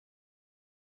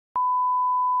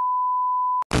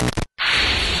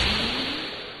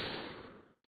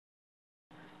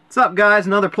What's up, guys?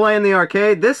 Another play in the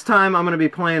arcade. This time I'm going to be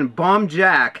playing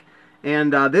Bombjack,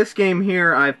 and this game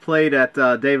here I've played at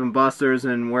Dave & Buster's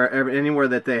and anywhere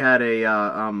that they had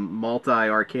a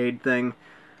multi-arcade thing.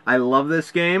 I love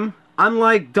this game.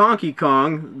 Unlike Donkey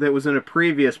Kong, that was in a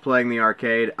previous playing the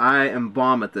arcade, I am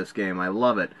bomb at this game. I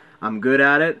love it. I'm good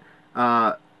at it.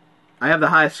 I have the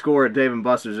highest score at Dave &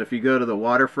 Buster's. If you go to the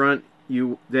waterfront,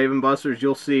 Dave & Buster's,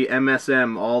 you'll see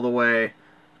MSM all the way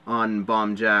on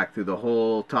Bombjack through the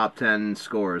whole top 10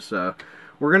 scores. So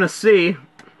we're gonna see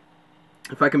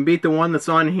if I can beat the one that's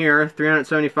on here,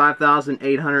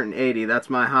 375,880. That's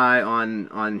my high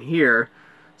on here.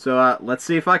 So let's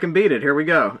see if I can beat it. Here we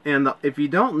go. And if you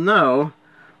don't know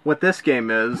what this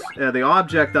game is, the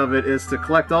object of it is to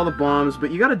collect all the bombs, but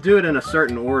you got to do it in a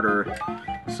certain order.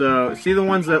 So see the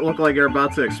ones that look like they're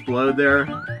about to explode there?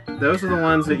 Those are the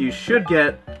ones that you should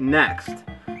get next,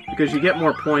 because you get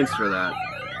more points for that.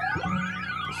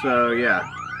 So yeah,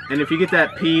 and if you get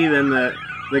that P, then the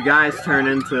guys turn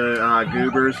into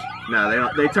goobers. No,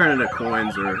 they turn into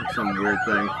coins or some weird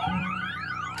thing.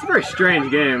 It's a very strange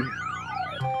game.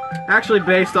 Actually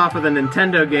based off of the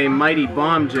Nintendo game Mighty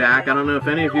Bombjack. I don't know if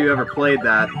any of you ever played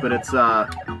that, but it's a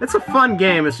fun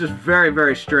game. It's just very,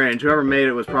 very strange. Whoever made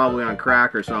it was probably on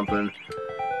crack or something.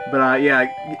 But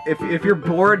yeah, if you're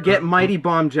bored, get Mighty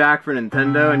Bombjack for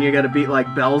Nintendo, and you got to beat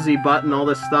like Belsy Butt and all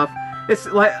this stuff. It's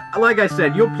like I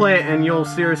said, you'll play it and you'll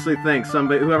seriously think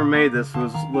whoever made this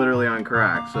was literally on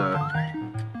crack. So,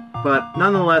 but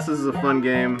nonetheless, this is a fun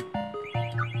game.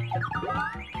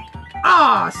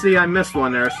 Ah, see, I missed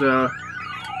one there, so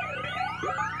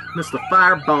missed the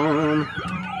firebomb.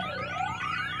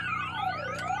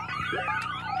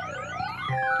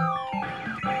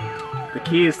 The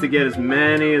key is to get as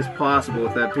many as possible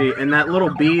with that P, and that little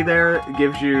B there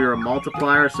gives you your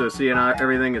multiplier. So see, now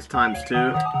everything is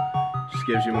 ×2. Just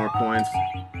gives you more points.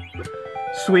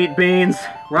 Sweet beans.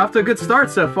 We're off to a good start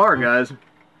so far, guys.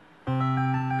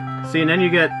 See, and then you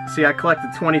get... See, I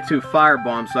collected 22 fire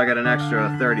bombs, so I got an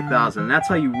extra 30,000. That's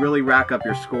how you really rack up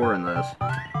your score in this.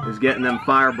 Is getting them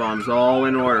fire bombs all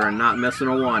in order and not missing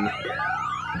a one.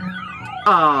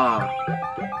 Ah!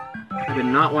 I did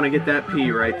not want to get that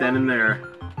P right then and there.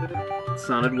 It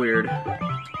sounded weird.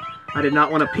 I did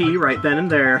not want to P right then and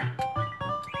there.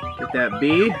 Get that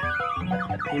B.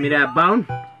 Give me that bone.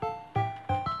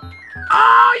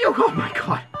 Oh my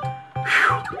god.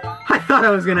 Whew. I thought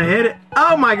I was gonna hit it.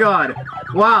 Oh my god.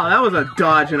 Wow, that was a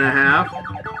dodge and a half.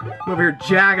 I'm over here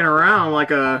jagging around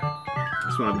like a...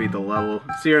 Just want to beat the level.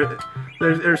 See,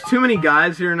 there's too many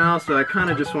guys here now, so I kind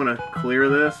of just want to clear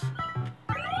this.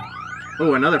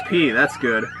 Oh, another P. That's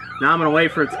good. Now I'm gonna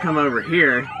wait for it to come over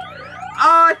here.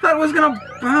 Oh, I thought it was gonna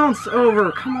bounce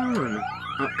over. Come on.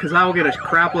 Because I will get a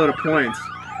crap load of points.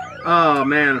 Oh,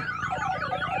 man.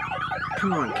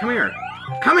 Come on, come here.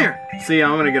 Come here! See,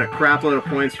 I'm gonna get a crap load of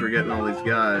points for getting all these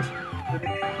guys.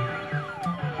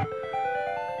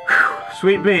 Whew,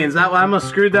 sweet beans. I almost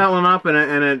screwed that one up, and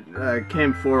it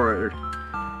came forward.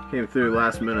 Came through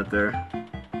last minute there.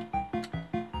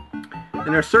 And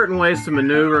there are certain ways to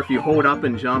maneuver. If you hold up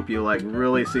and jump, you like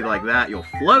really see like that. You'll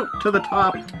float to the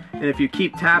top. And if you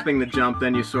keep tapping the jump,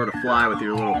 then you sort of fly with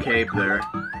your little cape there.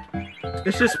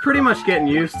 It's just pretty much getting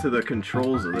used to the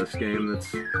controls of this game.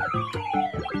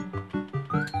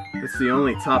 It's the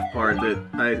only tough part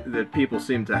that people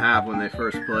seem to have when they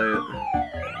first play it.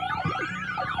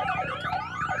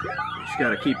 You just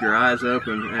gotta keep your eyes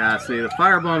open. Yeah, see, the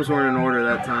fire bombs weren't in order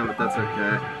that time, but that's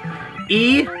okay.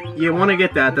 E, you want to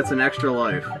get that. That's an extra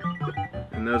life.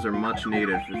 And those are much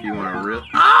needed if you want to really...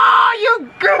 Ah, you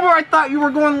goober! I thought you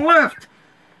were going left!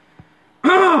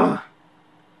 Ugh!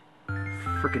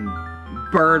 Frickin'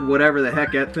 bird, whatever the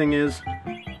heck that thing is.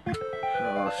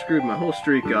 Oh, screwed my whole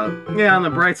streak up. Yeah, on the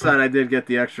bright side, I did get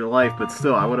the extra life, but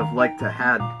still, I would have liked to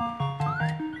had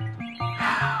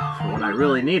for when I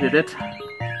really needed it. Which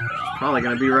is probably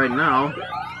going to be right now.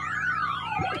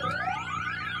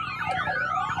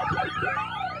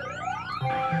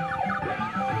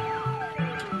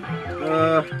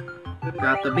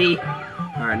 Got the B.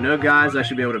 Alright, no guys, I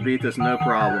should be able to beat this no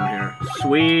problem here.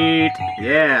 Sweet!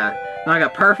 Yeah! Now I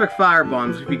got perfect fire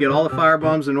bombs. If you get all the fire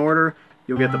bombs in order,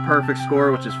 you'll get the perfect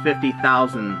score, which is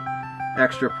 50,000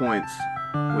 extra points,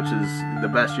 which is the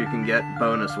best you can get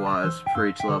bonus-wise for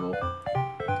each level.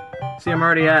 See, I'm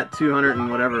already at 200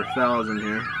 and whatever thousand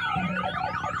here.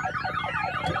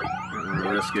 I'm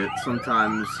gonna risk it.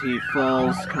 Sometimes he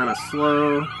falls kind of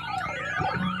slow.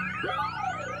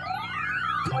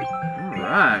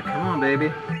 Alright, come on, baby.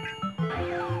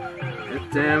 Hit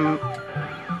them.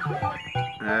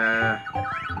 Alright,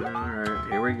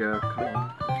 here we go. Come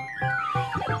on.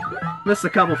 Missed a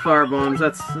couple fire bombs.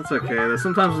 That's okay.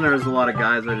 Sometimes when there's a lot of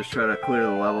guys, I just try to clear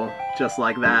the level, just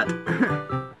like that.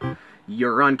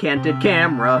 Your uncanted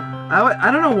camera.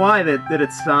 I don't know why that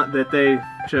they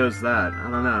chose that. I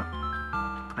don't know.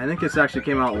 I think this actually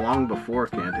came out long before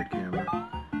Canted Camera.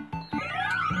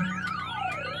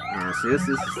 See, this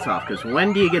is tough, because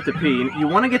when do you get the P? You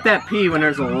want to get that P when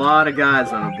there's a lot of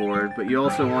guys on a board, but you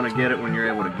also want to get it when you're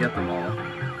able to get them all.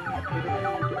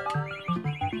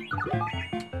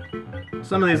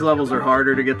 Some of these levels are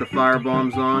harder to get the fire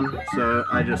bombs on, so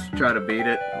I just try to beat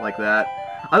it like that.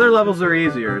 Other levels are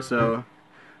easier, so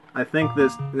I think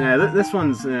this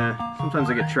one's, sometimes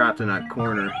I get trapped in that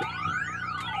corner.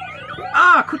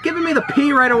 Ah, quit giving me the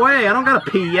P right away. I don't got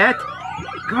a P yet.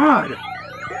 God.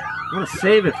 I want to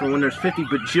save it for when there's 50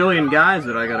 bajillion guys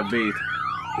that I gotta beat.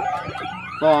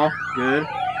 Fall. Good.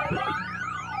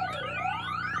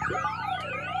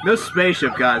 Those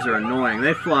spaceship guys are annoying.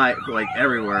 They fly, like,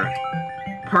 everywhere.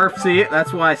 Perf, see,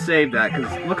 that's why I saved that,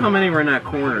 because look how many were in that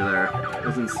corner there.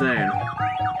 It's insane.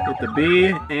 Hit the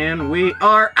B, and we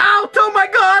are out! Oh my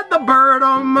god, the bird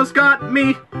almost got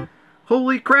me!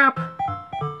 Holy crap.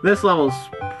 This level's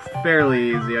fairly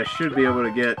easy. I should be able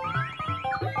to get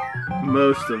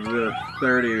most of the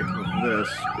 30 with this.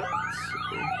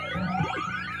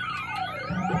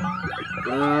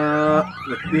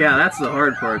 Yeah, that's the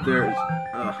hard part. There's,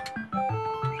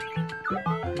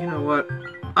 you know what?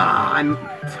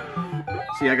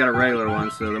 See, I got a regular one,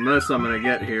 so the most I'm gonna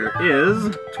get here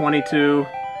is 22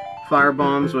 fire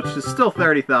bombs, which is still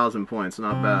 30,000 points.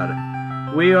 Not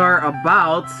bad. We are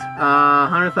about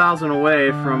 100,000 away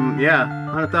from,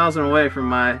 100,000 away from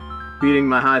beating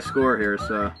my high score here.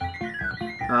 So.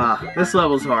 This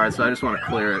level's hard, so I just want to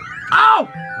clear it. Oh!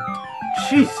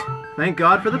 Jeez! Thank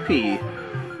God for the P.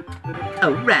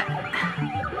 Oh, rat.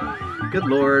 Good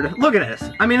lord. Look at this.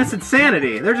 I mean, it's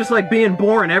insanity. They're just like being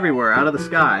born everywhere out of the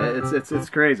sky. It's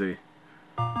crazy.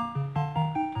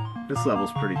 This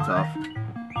level's pretty tough.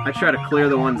 I try to clear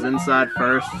the ones inside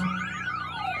first.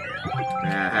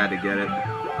 Yeah, I had to get it.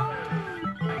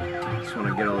 Just want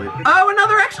to get all these. Oh,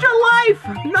 another extra life!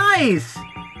 Nice!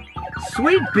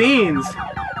 Sweet beans!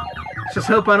 Just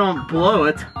hope I don't blow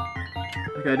it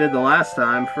like I did the last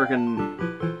time.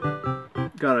 Frickin'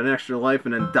 got an extra life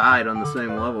and then died on the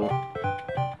same level.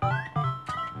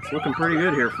 It's looking pretty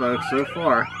good here, folks, so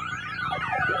far.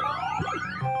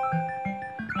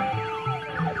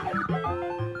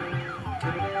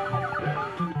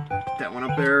 Get that one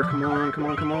up there. Come on, come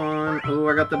on, come on. Oh,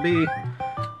 I got the B.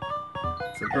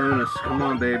 It's a bonus. Come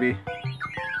on, baby.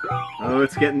 Oh,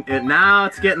 now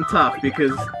it's getting tough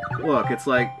because look, it's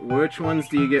like which ones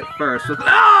do you get first?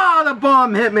 Ah, the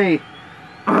bomb hit me!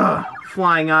 Ugh,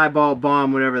 flying eyeball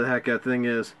bomb, whatever the heck that thing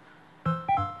is.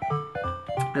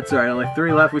 That's alright, only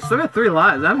 3 left. We still got 3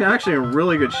 lives. I'm actually in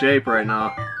really good shape right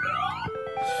now.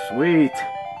 Sweet.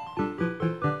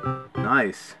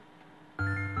 Nice.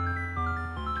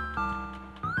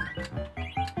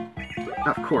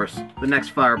 Of course, the next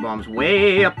firebomb's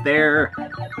way up there.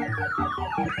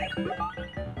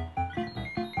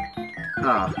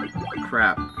 Oh,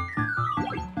 crap.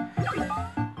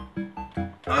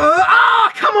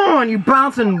 Come on, you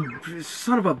bouncing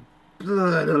son of a...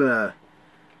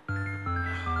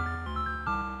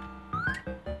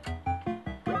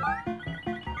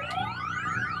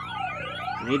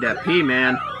 I need that P,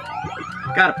 man.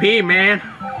 Gotta pee, man.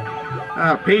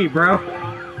 Gotta pee, bro.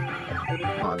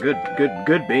 Oh,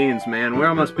 good beans, man. We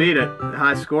almost beat it.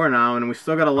 High score now, and we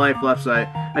still got a life left, so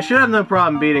I should have no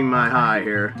problem beating my high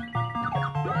here.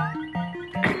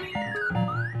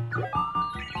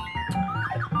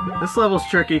 This level's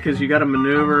tricky because you gotta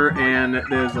maneuver, and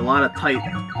there's a lot of tight...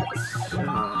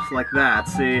 like that,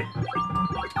 see?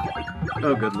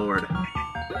 Oh, good lord.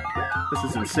 This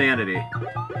is insanity.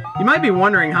 You might be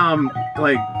wondering how I'm,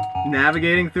 like,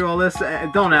 navigating through all this.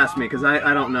 Don't ask me, because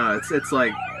I don't know. It's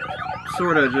like,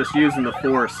 sort of just using the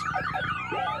force.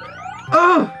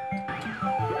 Oh!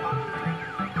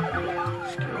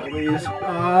 Just get all these.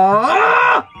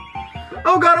 Oh!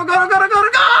 Oh god, oh god, oh god, oh god,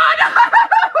 oh god!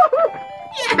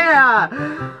 Yeah!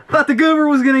 Thought the goober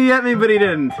was gonna get me, but he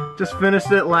didn't. Just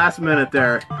finished it last minute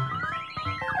there.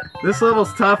 This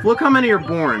level's tough. Look how many are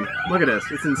born. Look at this.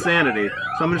 It's insanity.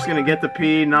 So I'm just gonna get the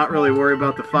P, not really worry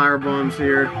about the fire bombs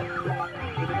here.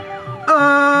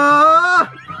 Oh,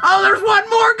 there's one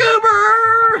more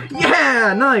goober!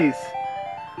 Yeah, nice.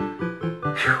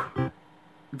 Whew.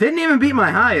 Didn't even beat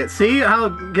my high yet. See how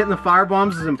getting the fire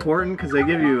bombs is important? Because they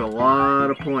give you a lot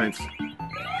of points.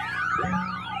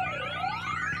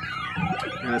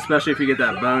 And especially if you get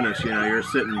that bonus, you know, you're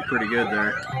sitting pretty good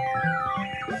there.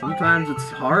 Sometimes it's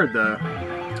hard, though.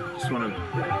 Just want to...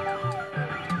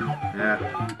 Yeah.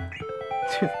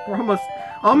 We're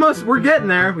we're getting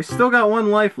there. We still got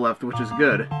 1 life left, which is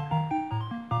good.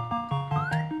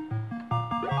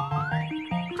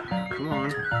 Come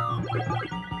on.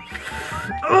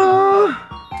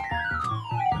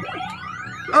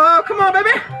 Oh, come on,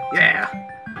 baby! Yeah!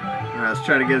 Alright, let's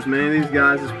try to get as many of these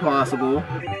guys as possible.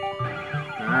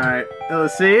 Alright,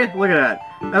 let's see. Look at that.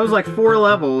 That was like 4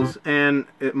 levels, and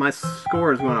my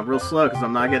score is going up real slow because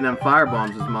I'm not getting them fire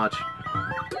bombs as much.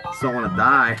 Just don't want to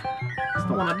die. Just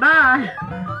don't want to die.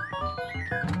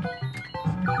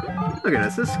 Look at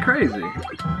this. This is crazy.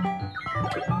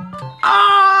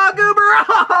 Ah, goober!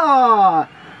 Ah!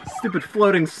 Stupid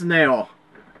floating snail.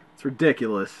 It's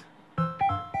ridiculous.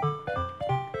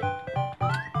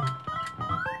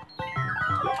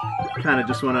 Kind of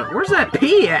just want to... Where's that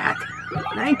pea at?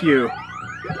 Thank you.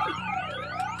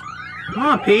 Come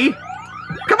on, pea.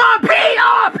 Come on, pea!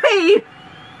 Oh, pea!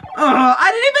 Oh,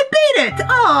 I didn't even beat it!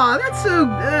 Oh, that's so...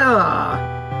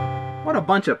 what a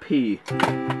bunch of pea.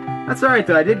 That's alright,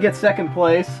 though. I did get 2nd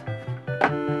place.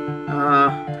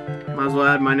 Might as well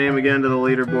add my name again to the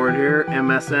leaderboard here.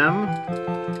 MSM.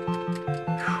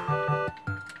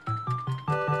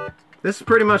 This is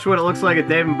pretty much what it looks like at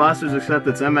Dave & Buster's, except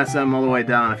it's MSM all the way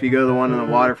down. If you go to the one in the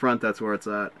waterfront, that's where it's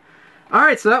at.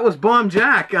 Alright, so that was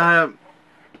Bombjack.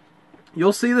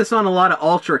 You'll see this on a lot of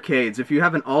Ultracades. If you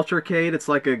have an Ultracade, it's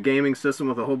like a gaming system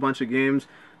with a whole bunch of games.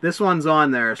 This one's on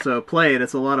there, so play it.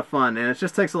 It's a lot of fun, and it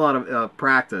just takes a lot of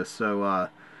practice. So,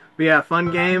 but yeah,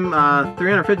 fun game.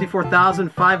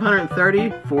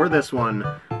 354,530 for this one.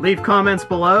 Leave comments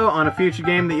below on a future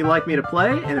game that you'd like me to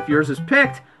play, and if yours is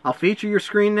picked, I'll feature your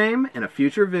screen name in a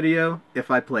future video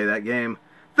if I play that game.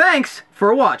 Thanks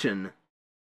for watching!